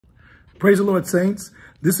Praise the Lord, saints.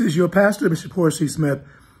 This is your pastor, Bishop Horace Smith.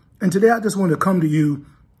 And today I just want to come to you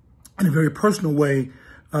in a very personal way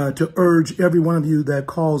to urge every one of you that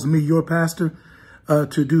calls me your pastor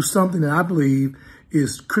to do something that I believe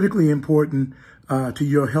is critically important to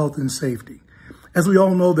your health and safety. As we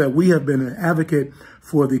all know that we have been an advocate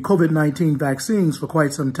for the COVID-19 vaccines for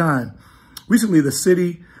quite some time. Recently, the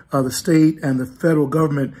city, the state, and the federal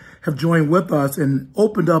government have joined with us and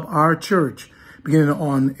opened up our church beginning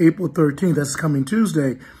on April 13th, that's coming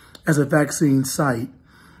Tuesday, as a vaccine site.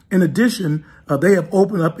 In addition, they have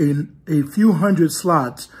opened up a few hundred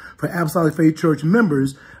slots for Apostolic Faith Church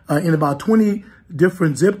members in about 20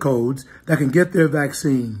 different zip codes that can get their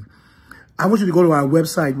vaccine. I want you to go to our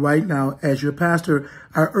website right now. As your pastor,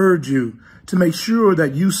 I urge you to make sure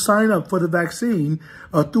that you sign up for the vaccine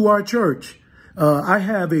through our church. I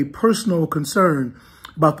have a personal concern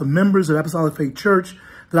about the members of Apostolic Faith Church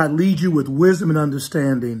that I lead you with wisdom and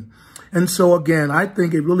understanding. And so, again, I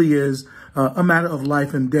think it really is a matter of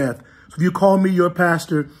life and death. So if you call me your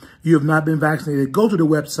pastor, you have not been vaccinated, go to the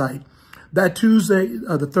website. That Tuesday,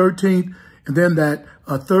 the 13th, and then that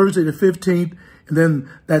Thursday, the 15th, and then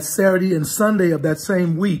that Saturday and Sunday of that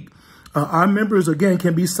same week, our members, again,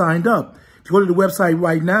 can be signed up. If you go to the website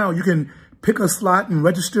right now, you can pick a slot and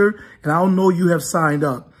register, and I'll know you have signed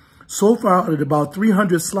up. So far, out of about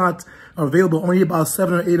 300 slots are available, only about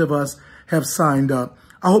 7 or 8 of us have signed up.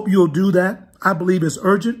 I hope you'll do that. I believe it's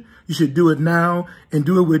urgent. You should do it now and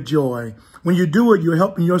do it with joy. When you do it, you're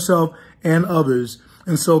helping yourself and others.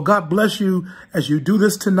 And so God bless you as you do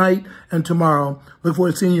this tonight and tomorrow. Look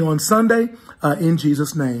forward to seeing you on Sunday in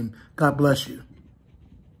Jesus' name. God bless you.